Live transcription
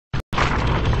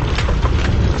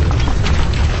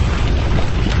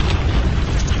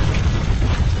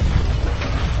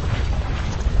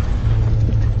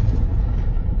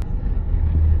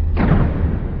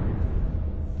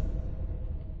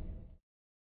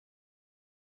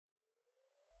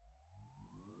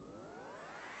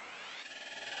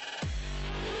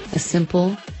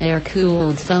simple,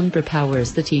 air-cooled thumper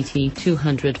powers the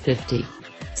TT250.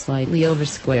 Slightly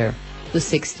oversquare. The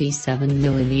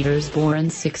 67mm bore and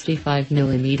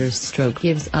 65mm stroke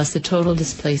gives us a total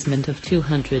displacement of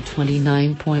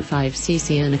 229.5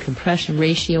 cc and a compression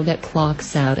ratio that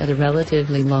clocks out at a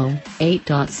relatively low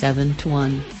 8.7 to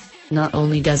 1. Not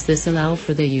only does this allow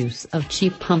for the use of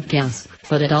cheap pump gas,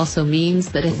 but it also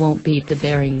means that it won't beat the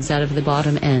bearings out of the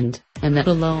bottom end, and that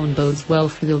alone bodes well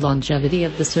for the longevity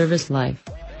of the service life.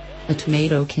 A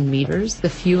tomato can meters the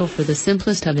fuel for the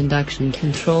simplest of induction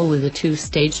control with a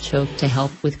two-stage choke to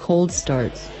help with cold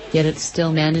starts, yet it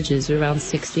still manages around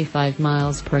 65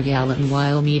 miles per gallon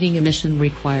while meeting emission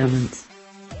requirements.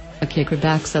 A kicker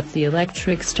backs up the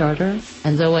electric starter,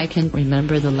 and though I can't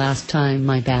remember the last time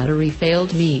my battery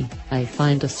failed me, I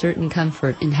find a certain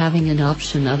comfort in having an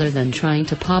option other than trying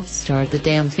to pop-start the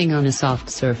damn thing on a soft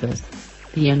surface.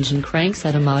 The engine cranks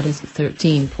at a modest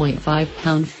 13.5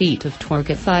 pound-feet of torque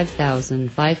at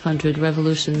 5,500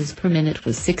 revolutions per minute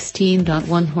with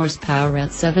 16.1 horsepower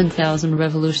at 7,000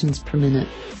 revolutions per minute.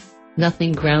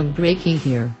 Nothing groundbreaking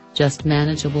here, just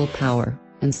manageable power,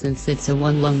 and since it's a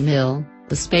one-lung mill,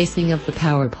 the spacing of the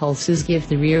power pulses give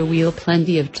the rear wheel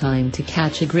plenty of time to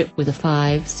catch a grip with a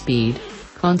 5-speed,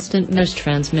 constant mesh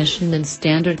transmission and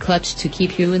standard clutch to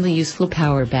keep you in the useful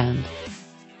power band.